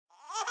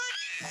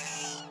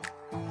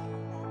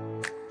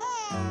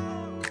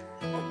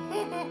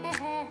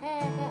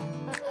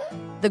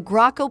The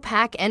Graco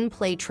Pack and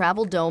Play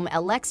Travel Dome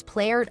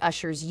LX-Playard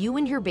ushers you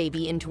and your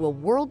baby into a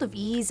world of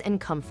ease and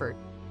comfort.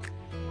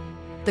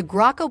 The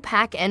Graco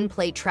Pack and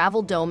Play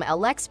Travel Dome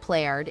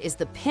LX-Playard is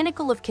the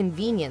pinnacle of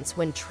convenience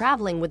when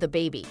traveling with a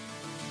baby.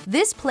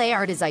 This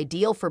playard is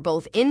ideal for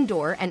both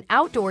indoor and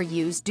outdoor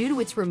use due to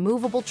its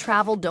removable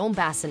travel dome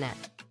bassinet.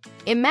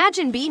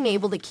 Imagine being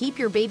able to keep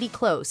your baby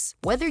close,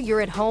 whether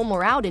you're at home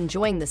or out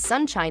enjoying the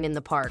sunshine in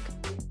the park.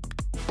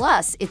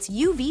 Plus, its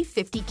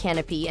UV-50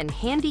 canopy and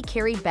handy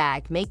carry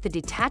bag make the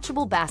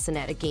detachable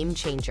bassinet a game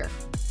changer.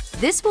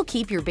 This will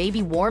keep your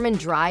baby warm and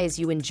dry as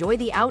you enjoy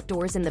the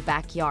outdoors in the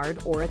backyard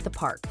or at the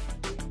park.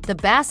 The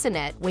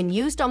bassinet, when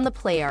used on the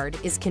playard,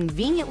 is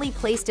conveniently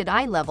placed at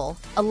eye level,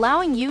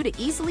 allowing you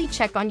to easily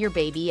check on your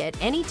baby at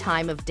any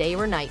time of day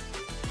or night.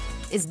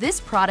 Is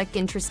this product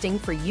interesting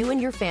for you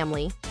and your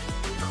family?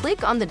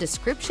 Click on the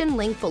description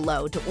link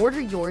below to order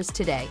yours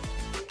today.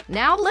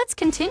 Now let's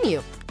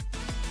continue.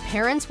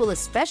 Parents will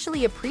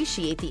especially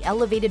appreciate the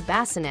elevated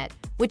bassinet,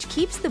 which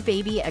keeps the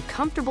baby at a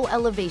comfortable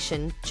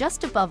elevation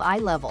just above eye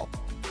level.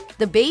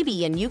 The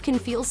baby and you can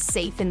feel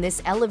safe in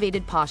this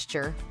elevated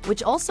posture,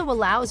 which also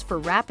allows for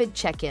rapid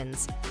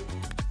check-ins.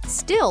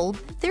 Still,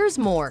 there's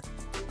more.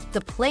 The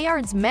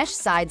playard's mesh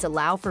sides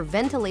allow for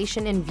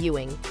ventilation and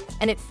viewing,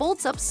 and it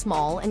folds up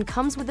small and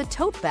comes with a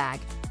tote bag,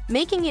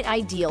 making it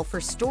ideal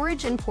for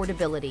storage and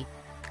portability.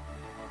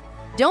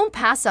 Don't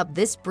pass up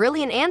this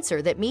brilliant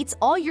answer that meets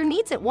all your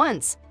needs at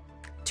once.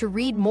 To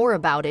read more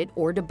about it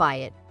or to buy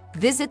it,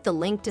 visit the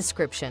link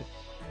description.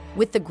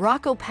 With the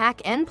Graco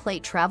Pack and Play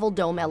Travel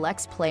Dome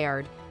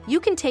LX-Playard, you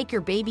can take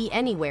your baby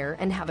anywhere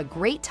and have a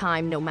great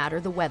time no matter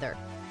the weather.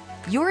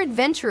 Your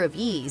adventure of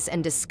ease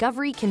and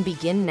discovery can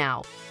begin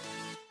now.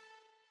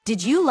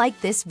 Did you like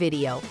this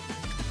video?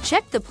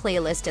 Check the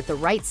playlist at the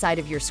right side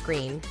of your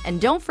screen, and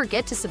don't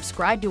forget to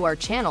subscribe to our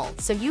channel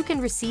so you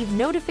can receive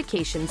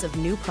notifications of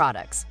new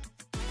products.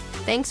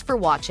 Thanks for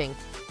watching.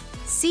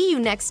 See you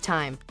next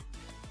time.